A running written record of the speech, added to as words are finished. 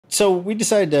So we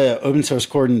decided to open source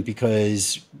k0rdent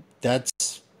because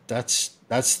that's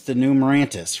the new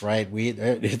Mirantis, right?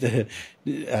 The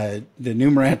new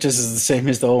Mirantis is the same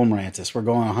as the old Mirantis. We're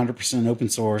going 100% open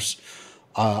source.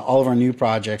 All of our new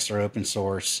projects are open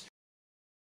source.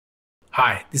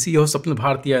 Hi, this is your host Sapna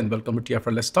Bhartiya and welcome to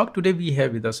TFR Let's Talk. Today we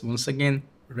have with us once again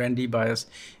Randy Bias,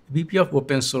 VP of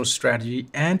Open Source Strategy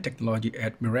and Technology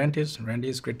at Mirantis. Randy,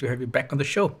 it's great to have you back on the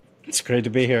show. It's great to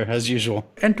be here, as usual.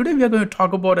 And today we are going to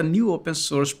talk about a new open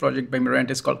source project by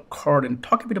Mirantis called k0rdent.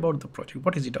 Talk a bit about the project.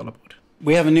 What is it all about?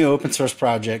 We have a new open source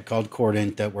project called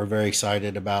k0rdent that we're very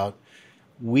excited about.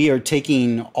 We are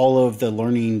taking all of the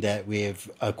learning that we've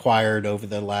acquired over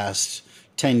the last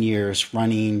 10 years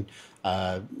running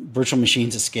virtual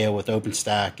machines at scale with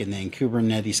OpenStack and then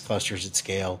Kubernetes clusters at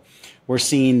scale. We're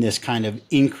seeing this kind of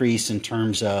increase in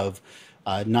terms of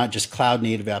not just cloud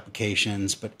native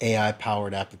applications, but AI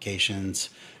powered applications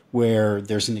where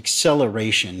there's an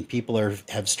acceleration. People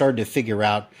have started to figure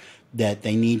out that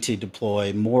they need to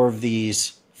deploy more of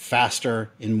these faster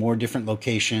in more different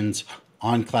locations,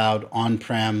 on cloud,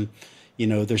 on-prem.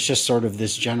 There's just sort of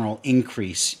this general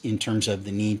increase in terms of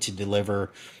the need to deliver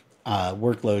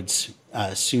workloads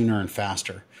sooner and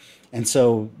faster. And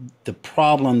so the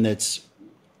problem that's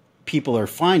people are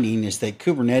finding is that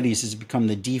Kubernetes has become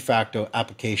the de facto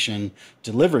application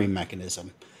delivery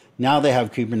mechanism. Now they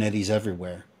have Kubernetes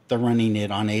everywhere. They're running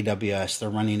it on AWS, they're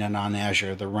running it on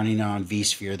Azure, they're running it on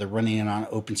vSphere, they're running it on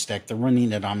OpenStack, they're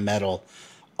running it on Metal.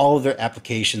 All of their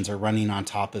applications are running on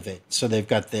top of it. So they've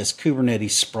got this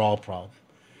Kubernetes sprawl problem.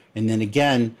 And then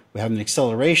again, we have an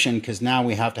acceleration because now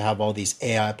we have to have all these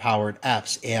AI-powered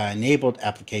apps, AI-enabled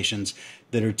applications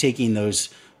that are taking those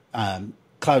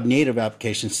cloud-native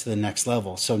applications to the next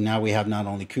level. So now we have not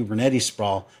only Kubernetes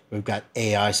sprawl, we've got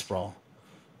AI sprawl.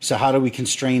 So how do we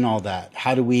constrain all that?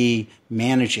 How do we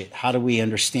manage it? How do we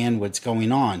understand what's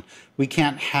going on? We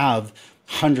can't have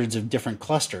hundreds of different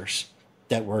clusters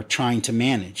that we're trying to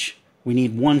manage. We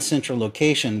need one central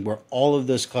location where all of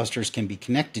those clusters can be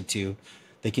connected to.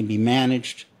 They can be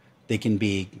managed.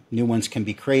 New ones can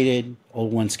be created.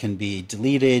 Old ones can be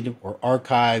deleted or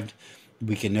archived.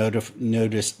 We can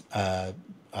notice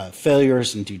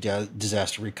failures and do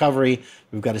disaster recovery.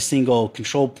 We've got a single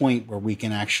control point where we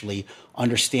can actually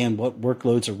understand what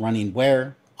workloads are running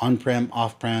where, on-prem,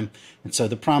 off-prem. And so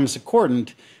the promise of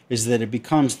k0rdent is that it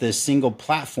becomes this single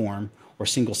platform or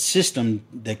single system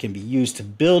that can be used to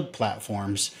build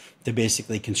platforms to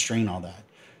basically constrain all that.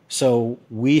 So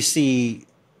we see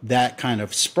that kind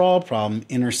of sprawl problem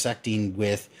intersecting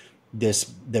with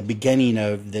the beginning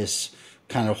of this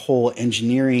kind of whole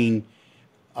engineering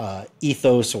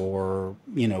ethos or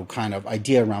kind of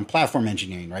idea around platform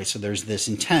engineering, right? So there's this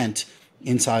intent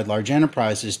inside large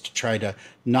enterprises to try to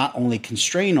not only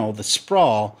constrain all the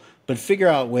sprawl, but figure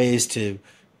out ways to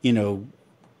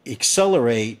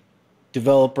accelerate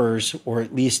developers, or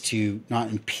at least to not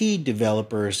impede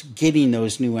developers getting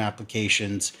those new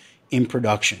applications in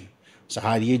production. So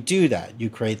how do you do that? You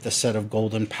create the set of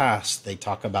golden paths they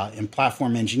talk about in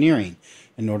platform engineering.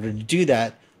 In order to do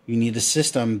that, you need a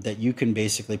system that you can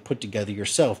basically put together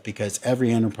yourself because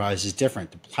every enterprise is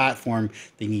different. The platform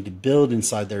they need to build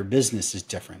inside their business is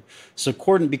different. So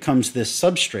k0rdent becomes this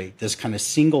substrate, this kind of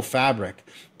single fabric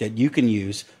that you can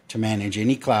use to manage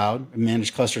any cloud,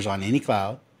 manage clusters on any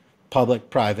cloud, public,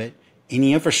 private,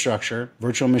 any infrastructure,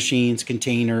 virtual machines,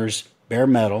 containers, bare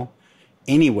metal,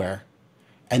 anywhere,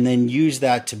 and then use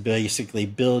that to basically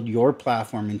build your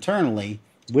platform internally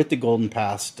with the golden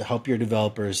paths to help your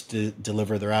developers to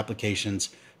deliver their applications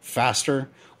faster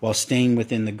while staying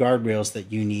within the guardrails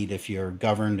that you need if you're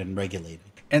governed and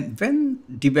regulated. And when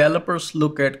developers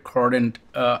look at k0rdent,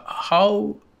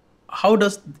 how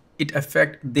does it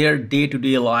affect their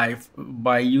day-to-day life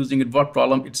by using it? What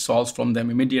problem it solves from them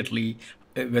immediately,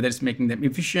 whether it's making them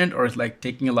efficient or it's like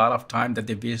taking a lot of time that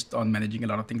they waste on managing a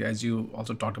lot of things, as you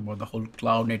also talked about the whole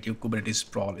cloud-native Kubernetes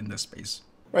sprawl in this space.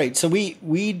 Right. So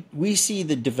we see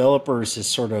the developers as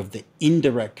sort of the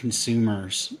indirect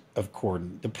consumers of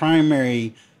k0rdent. The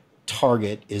primary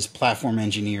target is platform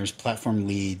engineers, platform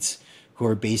leads, who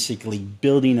are basically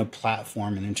building a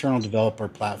platform, an internal developer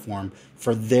platform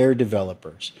for their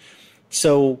developers.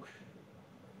 So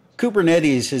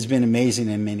Kubernetes has been amazing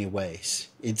in many ways.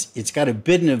 It's got a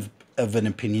bit of an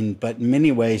opinion, but in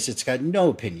many ways it's got no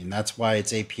opinion. That's why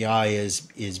its API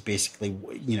is basically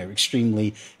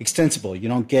extremely extensible. You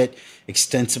don't get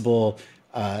extensible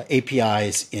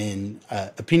APIs in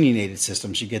opinionated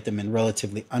systems. You get them in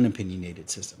relatively unopinionated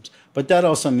systems. But that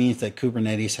also means that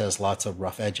Kubernetes has lots of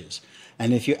rough edges.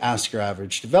 And if you ask your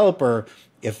average developer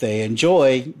if they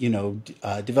enjoy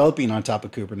developing on top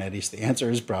of Kubernetes, the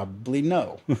answer is probably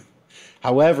no.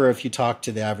 However, if you talk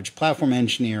to the average platform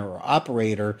engineer or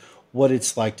operator, what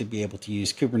it's like to be able to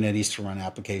use Kubernetes to run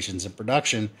applications in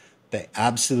production, they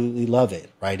absolutely love it,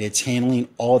 right? It's handling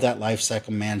all that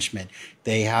lifecycle management.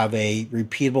 They have a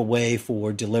repeatable way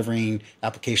for delivering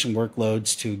application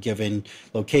workloads to a given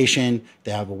location.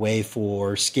 They have a way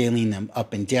for scaling them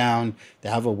up and down. They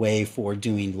have a way for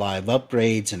doing live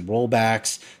upgrades and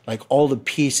rollbacks, like all the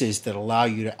pieces that allow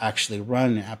you to actually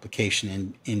run an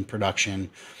application in production,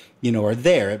 are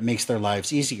there. It makes their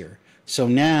lives easier. So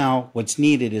now what's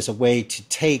needed is a way to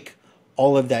take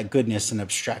all of that goodness and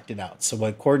abstract it out. So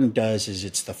what k0rdent does is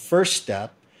it's the first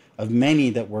step of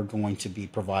many that we're going to be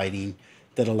providing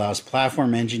that allows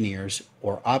platform engineers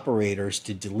or operators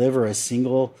to deliver a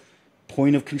single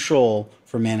point of control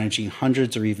for managing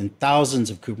hundreds or even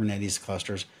thousands of Kubernetes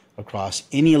clusters across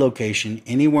any location,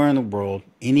 anywhere in the world,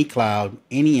 any cloud,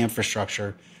 any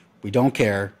infrastructure. We don't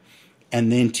care.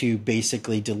 And then to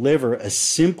basically deliver a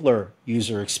simpler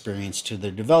user experience to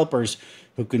their developers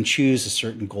who can choose a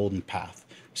certain golden path.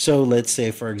 So let's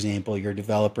say, for example, your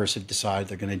developers have decided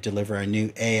they're going to deliver a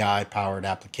new AI-powered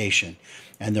application,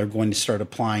 and they're going to start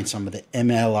applying some of the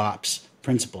ML ops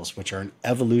principles, which are an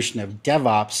evolution of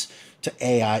DevOps to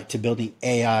AI, to building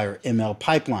AI or ML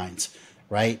pipelines,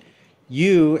 right?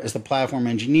 You, as the platform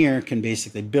engineer, can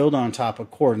basically build on top of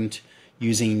k0rdent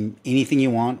using anything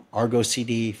you want: Argo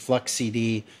CD, Flux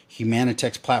CD,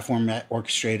 Humanitex Platform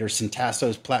Orchestrator,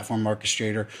 Syntastos Platform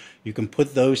Orchestrator. You can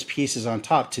put those pieces on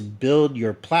top to build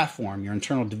your platform, your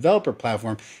internal developer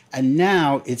platform. And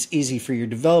now it's easy for your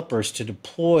developers to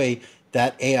deploy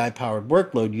that AI-powered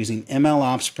workload using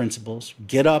MLOps principles,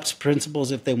 GitOps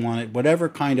principles if they want it, whatever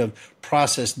kind of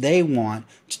process they want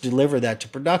to deliver that to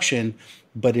production,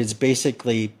 but it's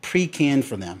basically pre-canned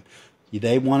for them.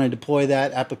 They want to deploy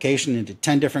that application into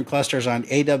 10 different clusters on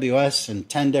AWS and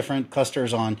 10 different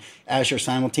clusters on Azure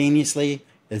simultaneously.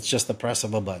 It's just the press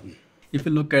of a button. If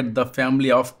you look at the family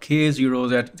of k0s,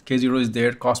 that k0 is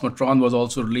there. Cosmotron was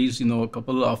also released, a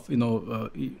couple of,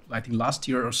 I think last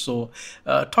year or so.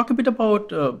 Talk a bit about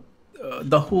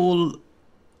the whole,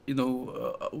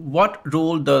 what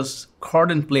role does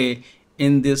k0rdent play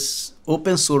in this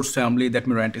open source family that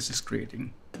Mirantis is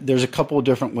creating? There's a couple of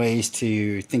different ways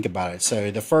to think about it.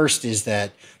 So the first is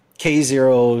that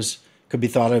k0s could be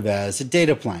thought of as a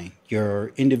data plane,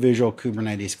 your individual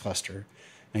Kubernetes cluster.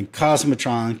 And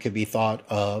Cosmotron could be thought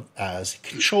of as a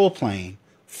control plane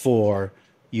for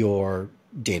your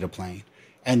data plane.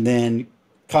 And then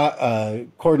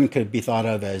k0rdent could be thought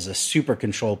of as a super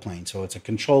control plane. So it's a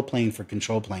control plane for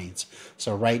control planes.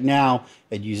 So right now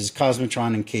it uses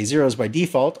Cosmotron and k0s by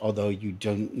default, although you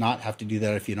do not have to do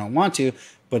that if you don't want to.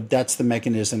 But that's the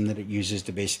mechanism that it uses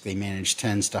to basically manage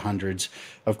tens to hundreds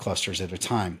of clusters at a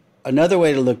time. Another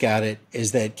way to look at it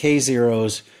is that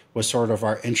k0s was sort of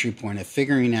our entry point of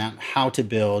figuring out how to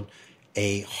build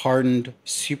a hardened,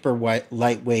 super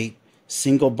lightweight,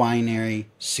 single binary,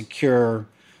 secure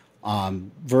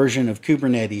version of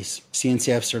Kubernetes,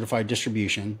 CNCF certified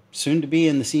distribution, soon to be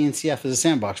in the CNCF as a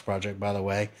sandbox project, by the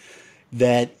way,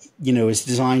 that is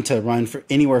designed to run for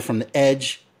anywhere from the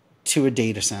edge to a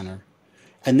data center.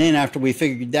 And then after we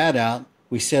figured that out,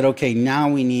 we said, okay, now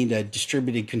we need a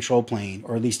distributed control plane,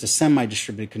 or at least a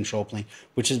semi-distributed control plane,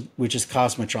 which is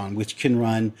Cosmotron, which can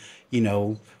run,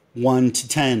 1 to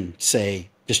 10, say,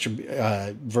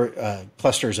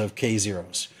 clusters of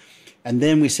k0s. And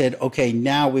then we said, okay,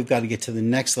 now we've got to get to the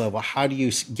next level. How do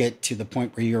you get to the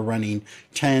point where you're running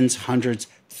tens, hundreds,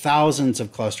 thousands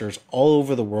of clusters all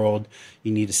over the world?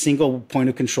 You need a single point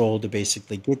of control to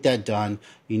basically get that done.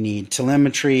 You need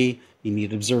telemetry. You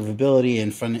need observability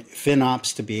and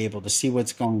FinOps to be able to see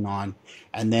what's going on.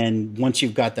 And then once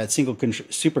you've got that single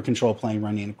super control plane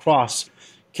running across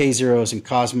k0s and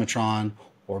Cosmotron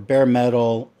or bare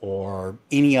metal or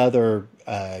any other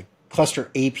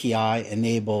cluster API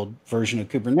enabled version of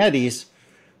Kubernetes,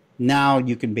 now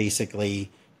you can basically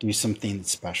do something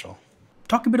that's special.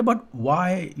 Talk a bit about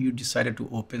why you decided to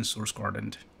open source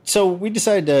k0rdent. So we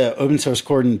decided to open source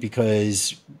k0rdent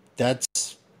because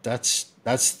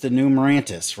that's the new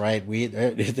Mirantis, right?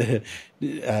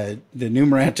 The new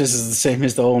Mirantis is the same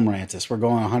as the old Mirantis. We're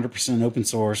going 100% open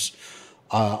source.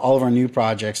 All of our new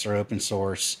projects are open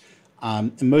source.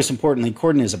 And most importantly,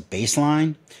 k0rdent is a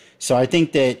baseline. So I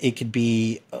think that it could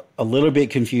be a little bit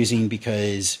confusing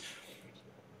because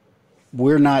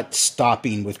we're not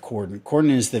stopping with k0rdent.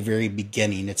 k0rdent is the very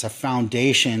beginning. It's a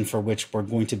foundation for which we're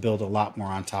going to build a lot more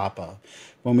on top of.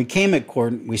 When we came at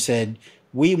k0rdent, we said,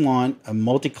 we want a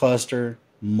multi-cluster,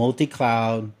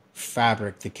 multi-cloud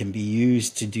fabric that can be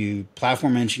used to do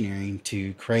platform engineering,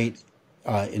 to create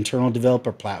internal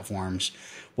developer platforms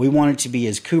We want it to be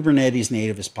as Kubernetes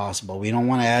native as possible. We don't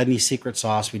want to add any secret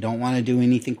sauce. We don't want to do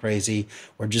anything crazy.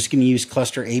 We're just going to use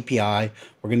cluster API.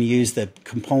 We're going to use the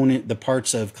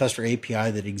parts of cluster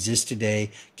API that exist today,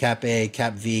 Cap A,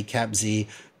 Cap V, Cap Z.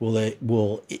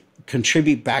 Will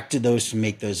contribute back to those to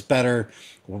make those better.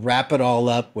 We'll wrap it all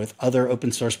up with other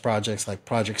open source projects like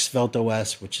Project Svelte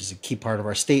OS, which is a key part of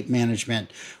our state management.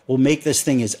 We'll make this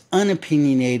thing as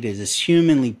unopinionated as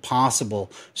humanly possible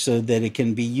so that it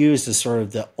can be used as sort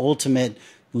of the ultimate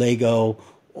Lego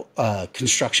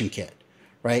construction kit,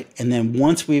 right? And then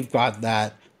once we've got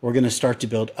that, we're going to start to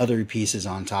build other pieces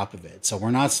on top of it. So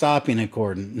we're not stopping at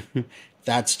k0rdent.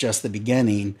 That's just the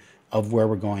beginning of where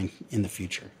we're going in the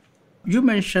future. You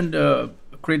mentioned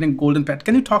creating golden path.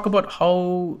 Can you talk about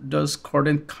how does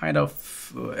k0rdent kind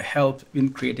of help in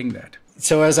creating that?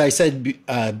 So as I said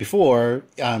before,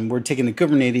 we're taking a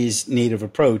Kubernetes native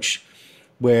approach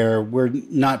where we're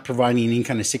not providing any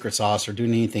kind of secret sauce or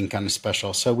doing anything kind of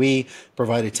special. So we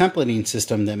provide a templating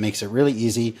system that makes it really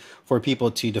easy for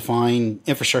people to define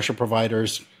infrastructure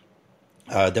providers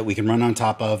that we can run on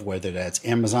top of, whether that's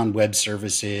Amazon Web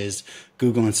Services,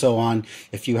 Google, and so on.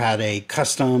 If you had a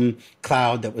custom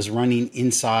cloud that was running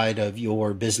inside of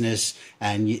your business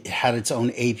and it had its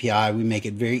own API, we make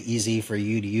it very easy for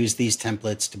you to use these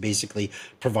templates to basically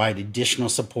provide additional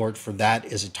support for that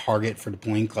as a target for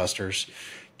deploying clusters.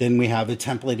 Then we have a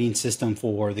templating system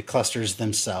for the clusters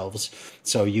themselves.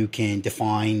 So you can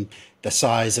define the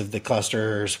size of the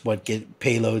clusters, what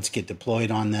payloads get deployed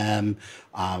on them,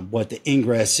 what the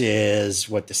ingress is,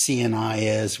 what the CNI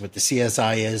is, what the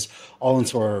CSI is, all in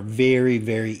sort of a very,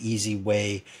 very easy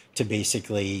way to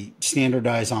basically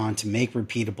standardize on, to make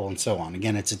repeatable and so on.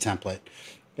 Again, it's a template.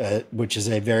 Which is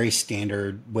a very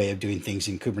standard way of doing things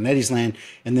in Kubernetes land.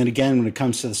 And then again, when it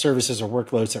comes to the services or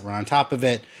workloads that run on top of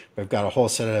it, we've got a whole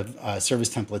set of service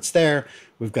templates there.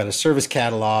 We've got a service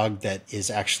catalog that is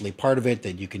actually part of it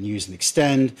that you can use and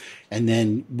extend. And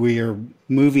then we're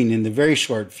moving in the very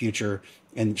short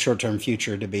short-term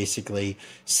future to basically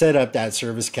set up that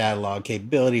service catalog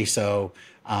capability so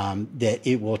that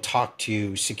it will talk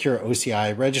to secure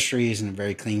OCI registries in a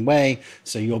very clean way.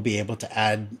 So you'll be able to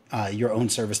add your own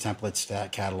service templates to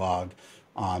that catalog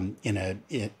in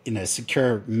a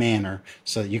secure manner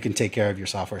so that you can take care of your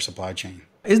software supply chain.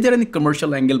 Is there any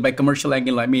commercial angle? By commercial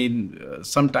angle, I mean,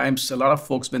 sometimes a lot of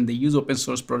folks, when they use open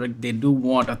source product, they do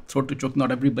want a throat to choke.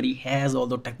 Not everybody has all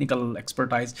the technical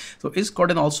expertise. So is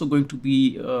k0rdent also going to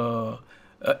be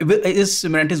is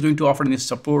Mirantis going to offer any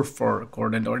support for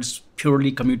k0rdent, or it's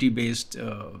purely community-based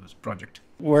project?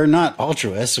 We're not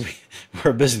altruists.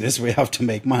 We're a business. We have to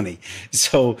make money.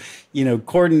 So,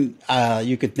 k0rdent,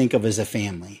 you could think of as a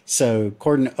family. So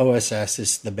k0rdent OSS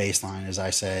is the baseline, as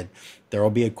I said. There will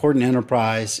be a k0rdent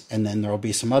Enterprise, and then there will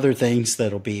be some other things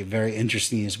that will be very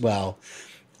interesting as well.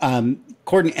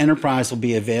 k0rdent Enterprise will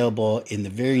be available in the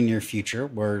very near future.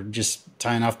 We're just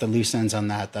tying off the loose ends on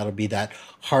that. That'll be that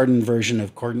hardened version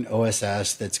of k0rdent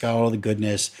OSS that's got all the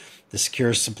goodness, the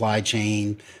secure supply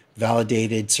chain,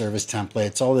 validated service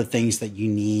templates, all the things that you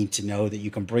need to know that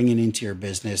you can bring it into your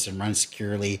business and run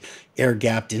securely,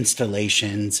 air-gapped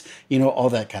installations, all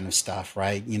that kind of stuff,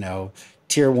 right?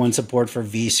 Tier 1 support for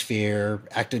vSphere,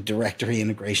 Active Directory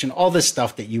integration, all the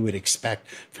stuff that you would expect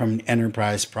from an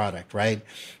enterprise product, right?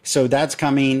 So that's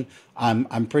coming.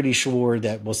 I'm pretty sure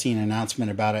that we'll see an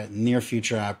announcement about it in the near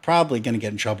future. I'm probably going to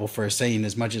get in trouble for saying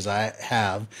as much as I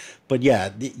have. But yeah,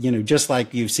 just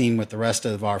like you've seen with the rest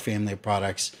of our family of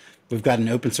products, we've got an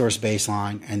open source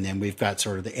baseline, and then we've got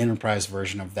sort of the enterprise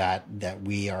version of that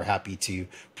we are happy to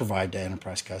provide to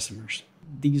enterprise customers.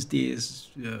 These days,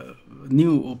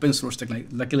 new open source technology,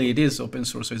 luckily it is open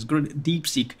source, so it's good.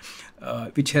 DeepSeek,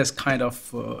 which has kind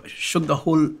of shook the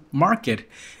whole market.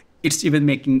 It's even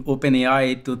making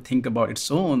OpenAI to think about its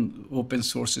own open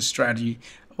source strategy.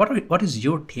 What is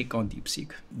your take on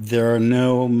DeepSeek? There are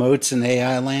no moats in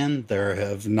AI land. There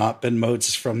have not been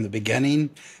moats from the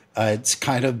beginning. It's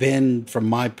kind of been, from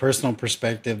my personal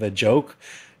perspective, a joke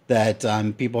that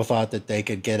people thought that they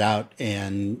could get out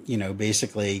and,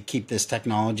 basically keep this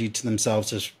technology to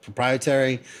themselves as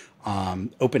proprietary.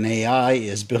 OpenAI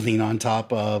is building on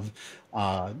top of,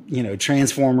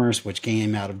 transformers, which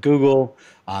came out of Google.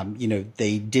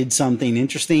 They did something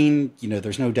interesting.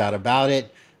 There's no doubt about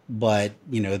it, but,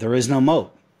 there is no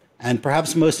moat. And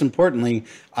perhaps most importantly,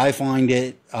 I find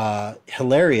it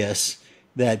hilarious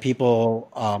that people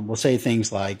will say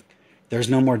things like, there's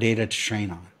no more data to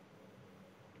train on.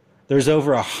 There's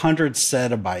over 100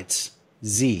 zettabytes,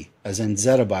 Z as in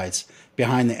zettabytes,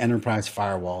 behind the enterprise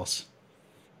firewalls.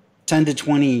 10 to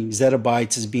 20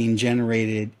 zettabytes is being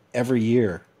generated every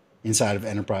year inside of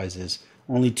enterprises.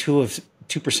 Only 2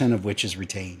 2% of which is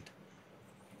retained.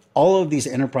 All of these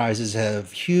enterprises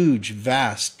have huge,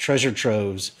 vast treasure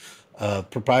troves of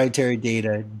proprietary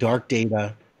data, dark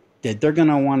data that they're going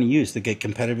to want to use to get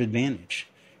competitive advantage.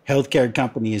 Healthcare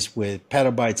companies with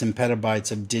petabytes and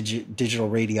petabytes of digital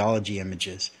radiology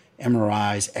images,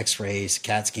 MRIs, X rays,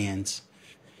 CAT scans.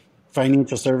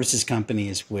 Financial services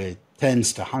companies with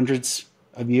tens to hundreds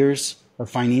of years of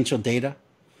financial data,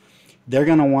 they're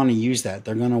going to want to use that.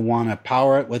 They're going to want to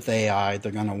power it with AI.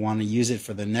 They're going to want to use it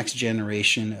for the next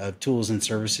generation of tools and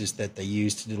services that they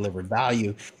use to deliver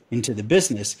value into the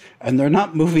business. And they're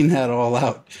not moving that all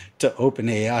out to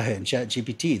OpenAI and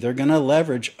ChatGPT. They're going to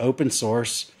leverage open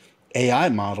source AI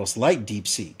models like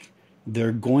DeepSeek.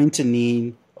 They're going to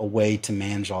need a way to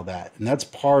manage all that. And that's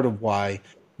part of why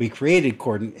we created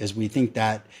k0rdent, is we think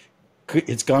that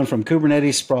it's gone from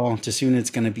Kubernetes sprawl to soon it's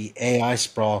going to be AI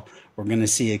sprawl. We're going to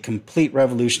see a complete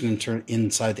revolution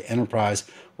inside the enterprise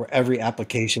where every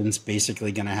application is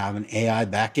basically going to have an AI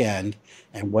backend.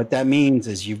 And what that means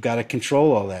is you've got to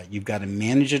control all that. You've got to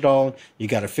manage it all. You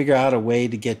got to figure out a way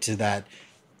to get to that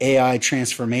AI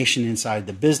transformation inside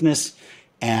the business.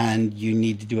 And you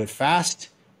need to do it fast.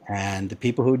 And the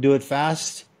people who do it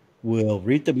fast will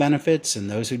reap the benefits,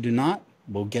 and those who do not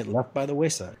will get left by the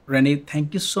wayside. Rennie,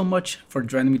 thank you so much for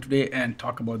joining me today and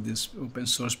talk about this open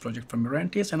source project from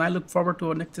Mirantis. And I look forward to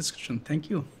our next discussion. Thank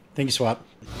you. Thank you, Swap.